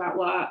rant to about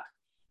work.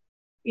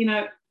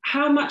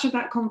 How much of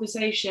that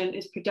conversation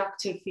is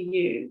productive for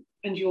you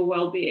and your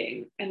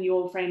well-being and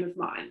your frame of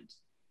mind?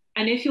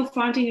 And if you're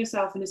finding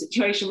yourself in a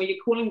situation where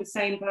you're calling the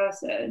same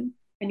person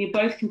and you're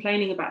both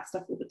complaining about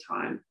stuff all the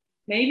time,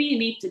 maybe you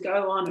need to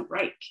go on a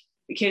break,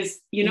 because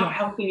you're not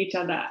helping each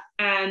other,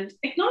 and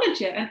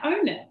acknowledge it and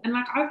own it. And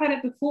I've had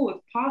it before with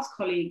past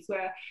colleagues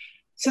where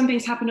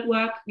something's happened at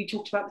work. We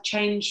talked about the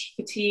change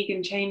fatigue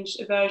and change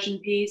aversion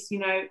piece.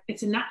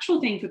 It's a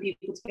natural thing for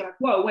people to be like,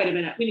 whoa, wait a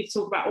minute, we need to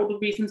talk about all the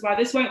reasons why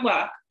this won't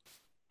work.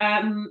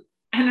 And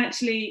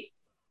actually,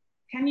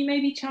 can you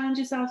maybe challenge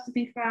yourself to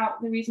think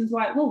about the reasons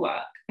why it will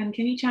work? And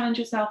can you challenge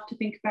yourself to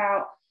think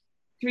about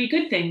 3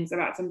 good things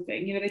about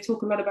something? They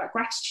talk a lot about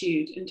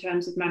gratitude in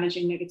terms of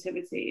managing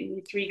negativity, and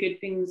your 3 good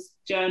things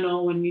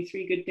journal, and your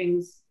 3 good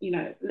things,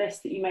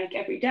 list that you make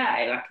every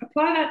day.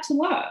 Apply that to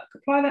work,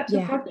 apply that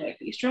to a project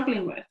that you're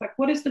struggling with.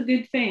 What is the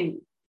good thing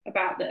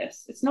about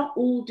this? It's not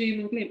all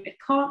doom and gloom. It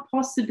can't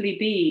possibly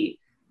be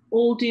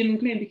all doom and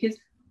gloom, because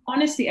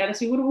honestly,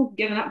 Alice, we would have all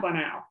given up by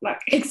now. Like,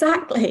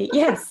 exactly.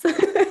 Yes.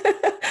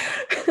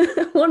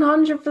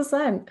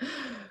 100%.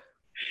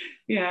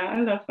 Yeah,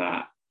 I love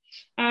that.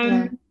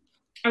 Yeah.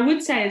 I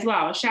would say as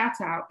well, a shout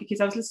out, because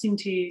I was listening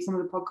to some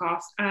of the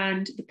podcasts,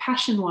 and the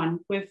Passion one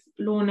with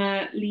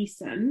Lorna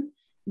Leeson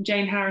and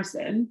Jane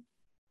Harrison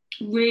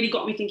really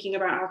got me thinking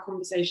about our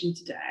conversation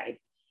today,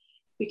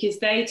 because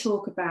they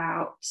talk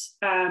about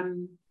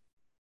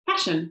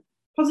passion,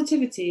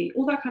 positivity,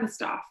 all that kind of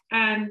stuff,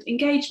 and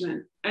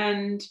engagement.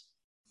 And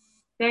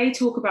they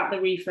talk about the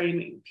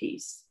reframing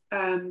piece,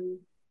 and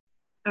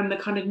the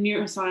kind of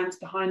neuroscience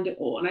behind it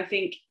all. And I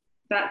think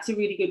that's a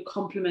really good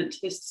complement to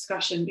this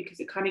discussion, because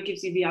it kind of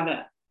gives you the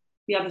other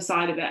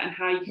side of it, and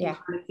how you can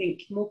kind of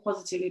think more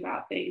positively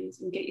about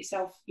things and get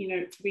yourself,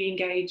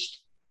 re-engaged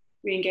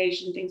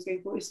in things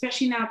going forward,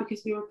 especially now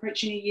because we're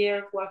approaching a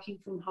year of working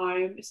from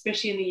home,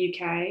 especially in the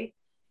UK.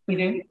 We've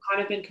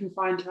kind of been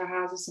confined to our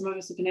houses. Some of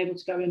us have been able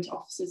to go into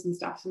offices and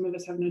stuff. Some of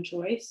us have no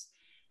choice.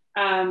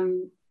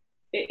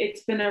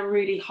 It's been a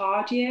really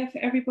hard year for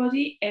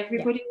everybody.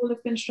 Everybody will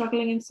have been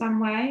struggling in some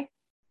way.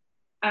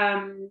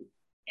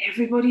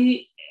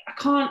 Everybody, I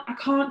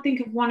can't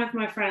think of one of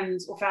my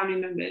friends or family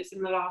members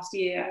in the last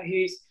year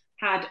who's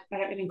had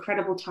an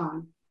incredible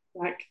time.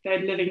 Like,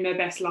 they're living their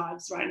best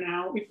lives right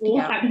now. We've all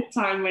had a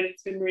time when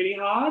it's been really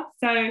hard.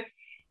 So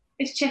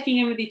it's checking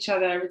in with each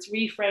other. It's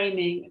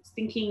reframing. It's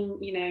thinking,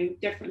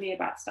 differently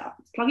about stuff.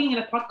 It's plugging in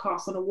a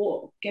podcast on a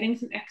walk, getting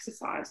some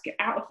exercise, get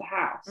out of the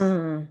house.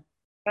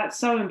 That's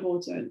so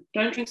important.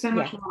 Don't drink so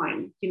much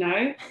wine,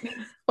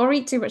 or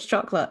eat too much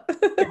chocolate.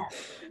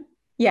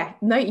 Yeah,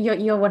 no,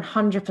 you're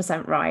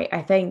 100% right.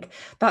 I think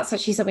that's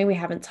actually something we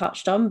haven't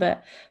touched on,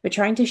 but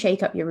trying to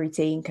shake up your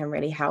routine can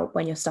really help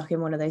when you're stuck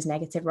in one of those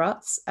negative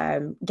ruts.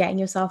 Getting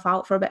yourself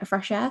out for a bit of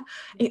fresh air.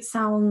 It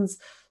sounds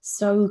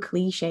so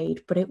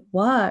cliched, but it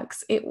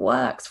works. It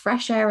works.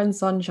 Fresh air and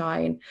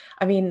sunshine.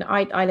 I mean,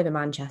 I live in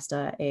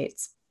Manchester.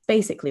 It's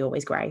basically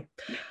always grey.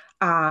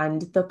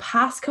 And the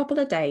past couple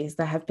of days,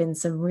 there have been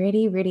some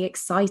really, really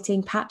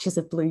exciting patches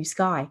of blue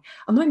sky.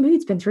 And my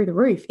mood's been through the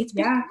roof. It's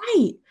been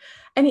great.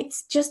 And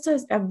it's just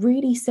a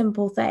really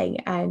simple thing.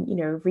 And,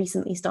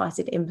 recently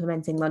started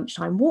implementing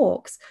lunchtime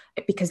walks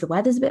because the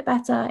weather's a bit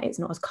better. It's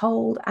not as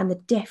cold. And the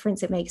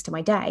difference it makes to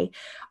my day,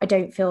 I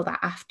don't feel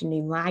that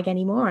afternoon lag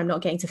anymore. I'm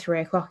not getting to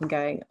 3 o'clock and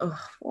going,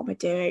 oh, what am I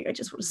doing? I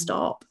just want to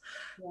stop.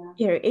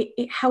 Yeah.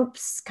 It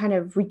helps kind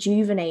of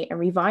rejuvenate and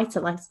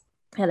revitalize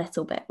a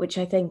little bit, which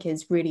I think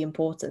is really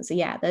important. So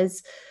yeah,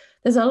 there's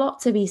a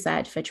lot to be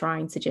said for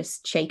trying to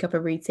just shake up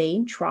a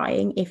routine,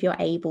 trying, if you're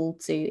able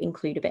to,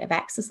 include a bit of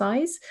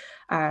exercise.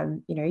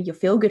 Your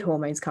feel-good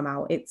hormones come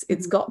out.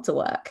 It's got to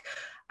work.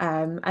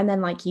 And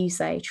then, like you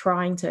say,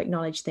 trying to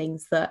acknowledge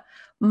things that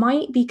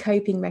might be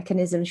coping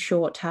mechanisms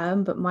short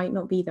term, but might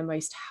not be the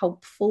most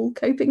helpful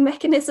coping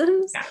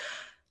mechanisms.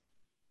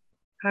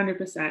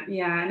 100%.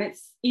 Yeah. And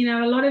it's,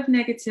 a lot of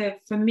negative,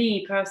 for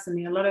me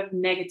personally, a lot of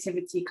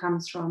negativity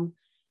comes from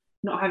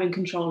not having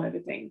control over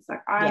things.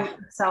 Like, I'm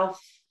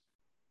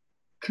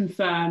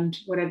self-confirmed,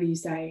 whatever you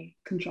say,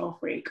 control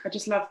freak. I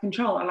just love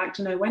control. I like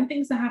to know when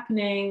things are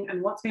happening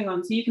and what's going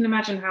on. So you can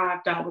imagine how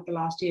I've dealt with the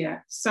last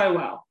year so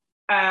well.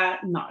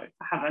 No, I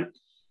haven't.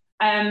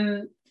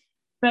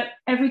 But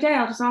every day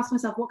I'll just ask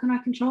myself, what can I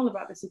control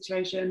about the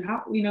situation?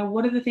 How,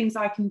 what are the things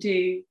I can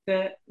do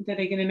that are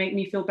going to make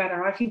me feel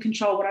better? I can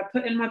control what I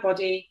put in my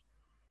body,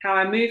 how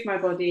I move my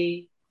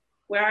body,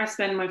 where I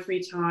spend my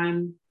free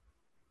time,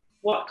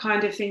 what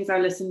kind of things I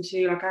listen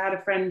to. Like, I had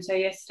a friend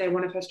say yesterday,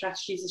 one of her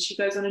strategies is she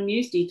goes on a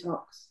news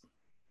detox.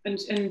 And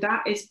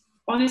that is,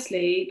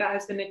 honestly, that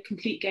has been a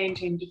complete game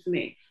changer for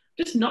me.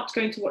 Just not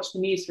going to watch the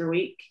news for a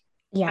week.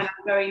 Yeah. And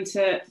I'm going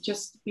to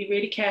just be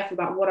really careful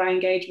about what I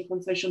engage with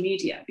on social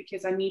media,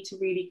 because I need to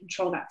really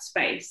control that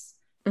space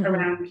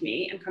around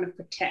me and kind of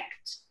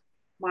protect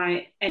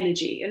my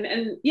energy.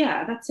 And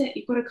yeah, that's it.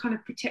 You've got to kind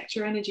of protect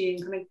your energy,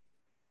 and kind of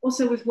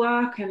also with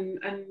work and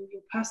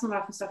your personal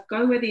life and stuff,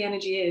 go where the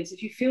energy is.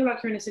 If you feel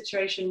like you're in a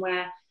situation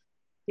where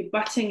you're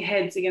butting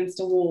heads against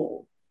a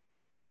wall,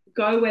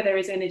 go where there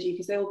is energy,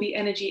 because there will be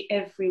energy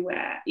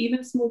everywhere,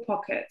 even small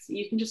pockets that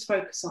you can just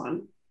focus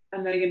on,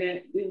 and they're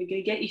gonna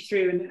get you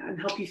through and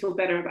help you feel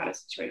better about a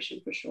situation,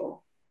 for sure.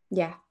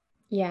 Yeah,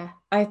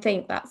 I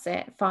think that's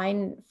it.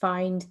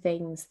 Find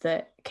things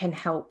that can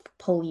help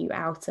pull you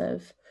out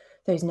of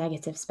those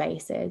negative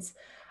spaces.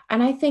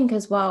 And I think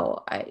as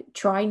well, I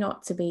try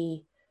not to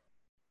be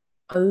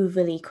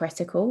overly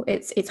critical.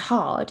 It's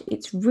hard.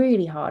 It's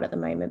really hard at the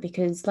moment,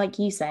 because, like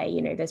you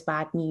say, there's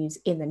bad news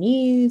in the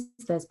news,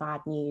 there's bad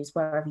news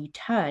wherever you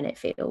turn, it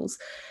feels.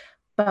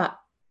 But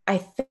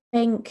I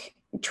think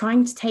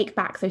trying to take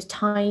back those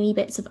tiny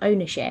bits of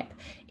ownership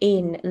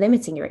in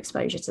limiting your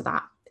exposure to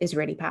that is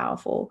really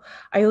powerful.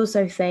 I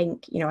also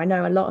think, I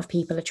know a lot of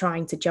people are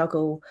trying to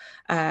juggle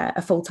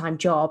a full-time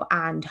job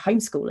and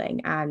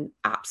homeschooling, and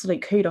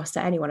absolute kudos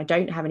to anyone. I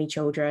don't have any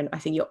children. I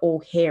think you're all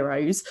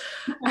heroes.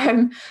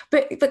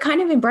 But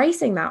kind of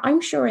embracing that.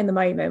 I'm sure in the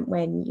moment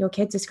when your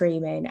kids are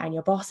screaming and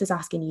your boss is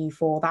asking you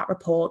for that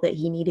report that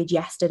he needed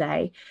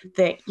yesterday,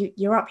 that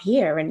you're up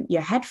here and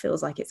your head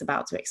feels like it's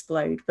about to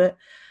explode. But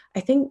I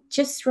think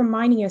just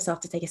reminding yourself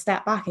to take a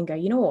step back and go,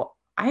 you know what?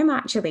 I am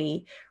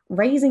actually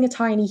raising a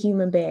tiny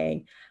human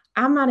being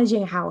and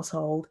managing a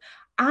household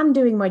and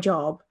doing my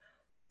job.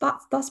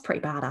 That's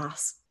pretty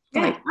badass.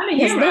 Yeah, I'm a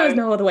hero. There's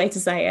no other way to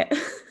say it.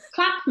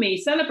 Clap me,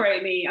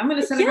 celebrate me. I'm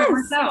going to celebrate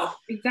myself.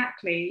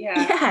 Exactly.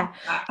 Yeah.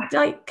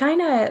 Like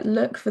kind of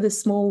look for the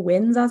small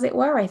wins, as it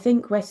were. I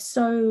think we're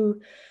so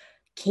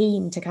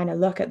keen to kind of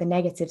look at the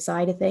negative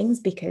side of things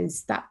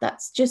because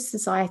that's just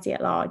society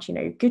at large.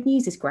 Good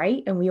news is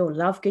great and we all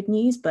love good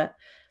news, but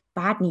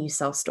bad news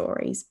sells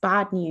stories.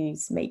 Bad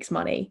news makes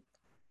money.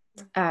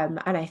 And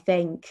I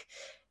think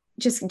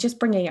just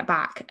bringing it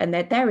back, and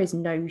that there is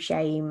no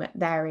shame.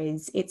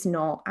 It's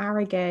not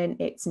arrogant.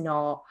 It's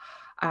not,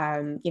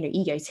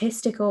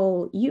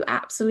 egotistical. You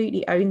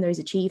absolutely own those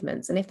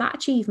achievements. And if that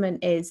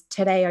achievement is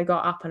today I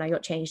got up and I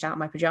got changed out of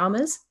my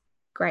pajamas,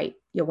 great,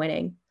 you're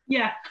winning.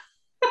 Yeah.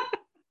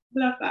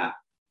 Love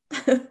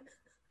that.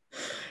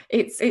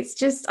 It's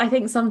just, I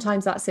think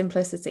sometimes that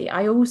simplicity.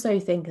 I also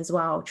think as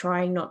well,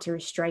 trying not to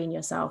restrain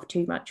yourself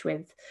too much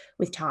with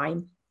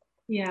time.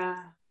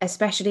 Yeah.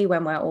 Especially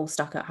when we're all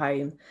stuck at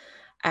home.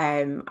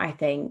 I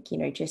think,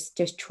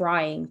 just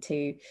trying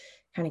to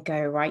kind of go,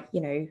 right,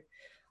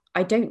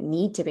 I don't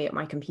need to be at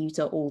my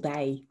computer all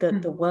day.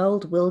 The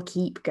world will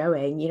keep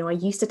going. I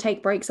used to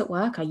take breaks at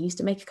work. I used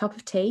to make a cup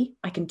of tea.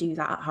 I can do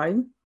that at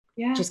home.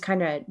 Yeah. Just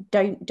kind of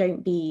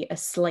don't be a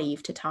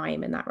slave to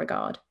time in that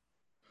regard.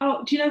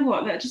 Oh, do you know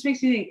what? That just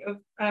makes me think of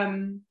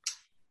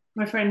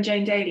my friend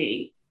Jane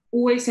Daly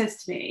always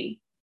says to me,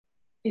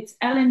 it's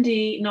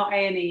L&D, not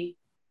A&E.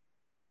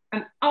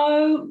 And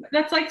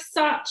that's like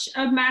such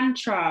a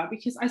mantra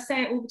because I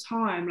say it all the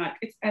time, like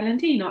it's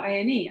L&D, not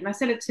A&E. And I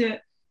said it to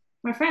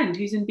my friend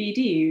who's in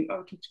BD, who I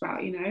talked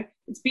about,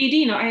 it's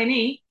BD, not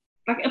A&E.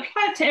 Like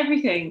apply it to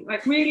everything,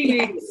 like really,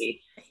 yes.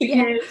 really.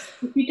 Because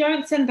if you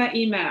don't send that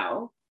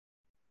email,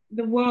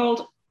 the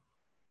world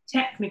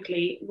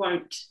technically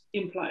won't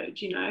implode,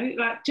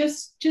 like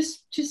just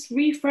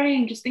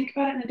reframe, just think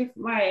about it in a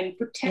different way and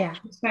protect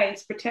your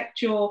space,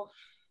 protect your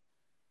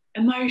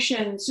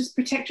emotions, just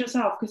protect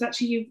yourself because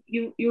actually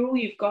you're all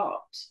you've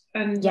got.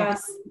 And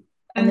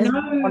and there's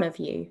one of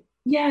you.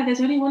 Yeah,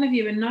 there's only one of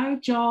you, and no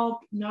job,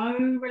 no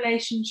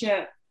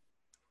relationship,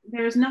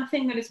 there is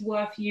nothing that is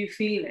worth you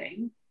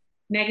feeling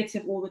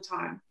negative all the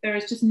time. There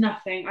is just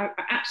nothing. I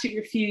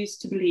absolutely refuse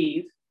to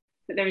believe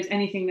that there is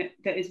anything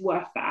that is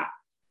worth that.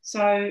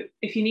 So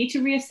if you need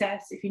to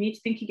reassess, if you need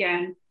to think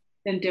again,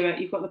 then do it.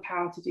 You've got the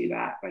power to do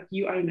that. Like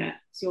you own it.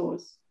 It's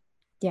yours.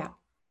 Yeah,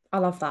 I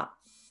love that.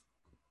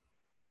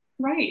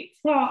 Great.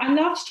 Well, I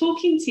loved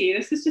talking to you.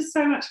 This was just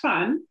so much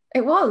fun.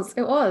 It was.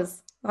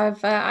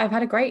 I've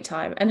had a great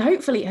time, and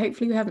hopefully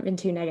we haven't been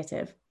too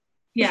negative.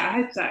 Yeah, I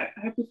hope so. I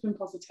hope it's been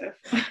positive.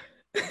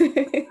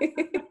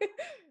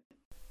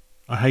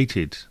 I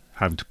hated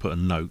having to put a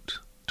note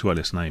to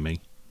Ellis and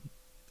Amy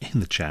in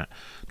the chat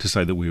to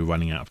say that we were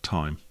running out of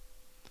time.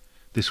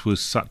 This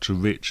was such a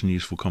rich and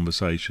useful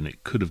conversation.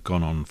 It could have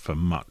gone on for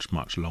much,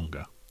 much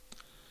longer.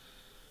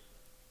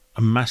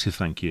 A massive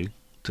thank you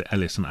to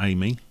Ellis and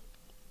Amy,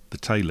 the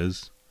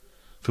Taylors,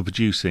 for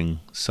producing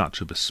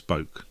such a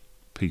bespoke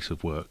piece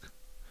of work.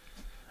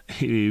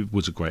 It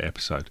was a great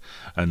episode,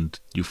 and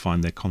you'll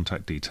find their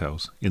contact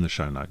details in the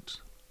show notes.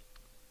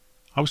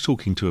 I was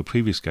talking to a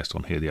previous guest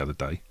on here the other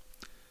day,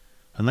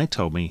 and they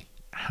told me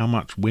how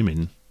much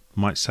women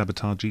might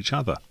sabotage each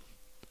other.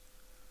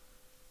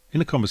 In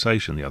a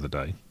conversation the other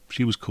day,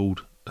 she was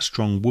called a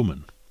strong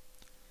woman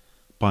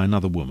by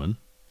another woman,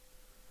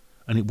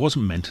 and it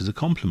wasn't meant as a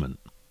compliment.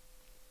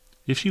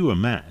 If you were a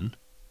man,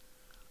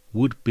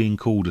 would being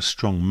called a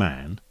strong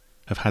man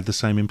have had the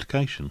same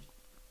implication?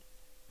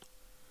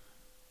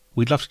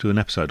 We'd love to do an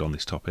episode on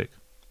this topic,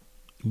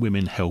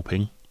 women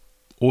helping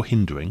or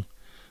hindering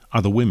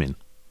other women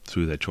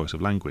through their choice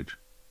of language.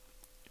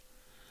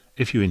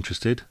 If you're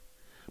interested,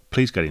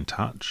 please get in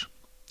touch,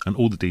 and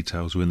all the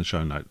details are in the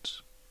show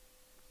notes.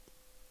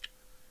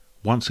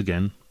 Once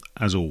again,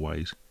 as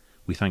always,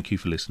 we thank you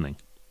for listening,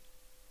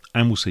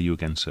 and we'll see you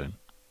again soon.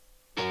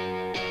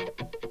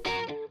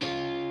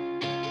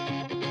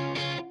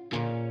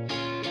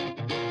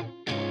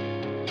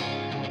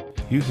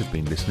 You have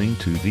been listening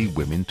to the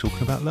Women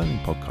Talking About Learning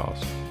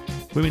podcast.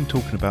 Women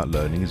Talking About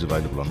Learning is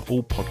available on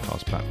all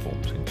podcast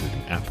platforms,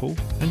 including Apple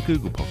and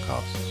Google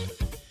Podcasts.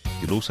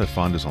 You'll also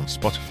find us on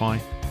Spotify,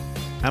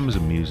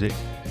 Amazon Music,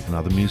 and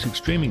other music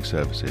streaming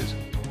services.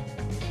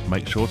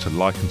 Make sure to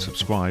like and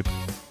subscribe.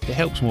 It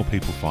helps more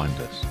people find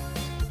us.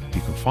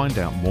 You can find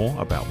out more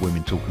about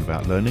Women Talking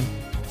About Learning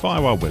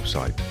via our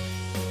website,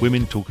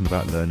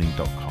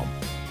 womentalkingaboutlearning.com.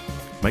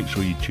 Make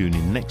sure you tune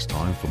in next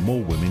time for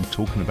more women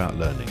talking about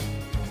learning.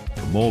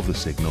 For more of The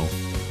Signal,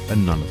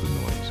 and none of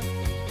the noise.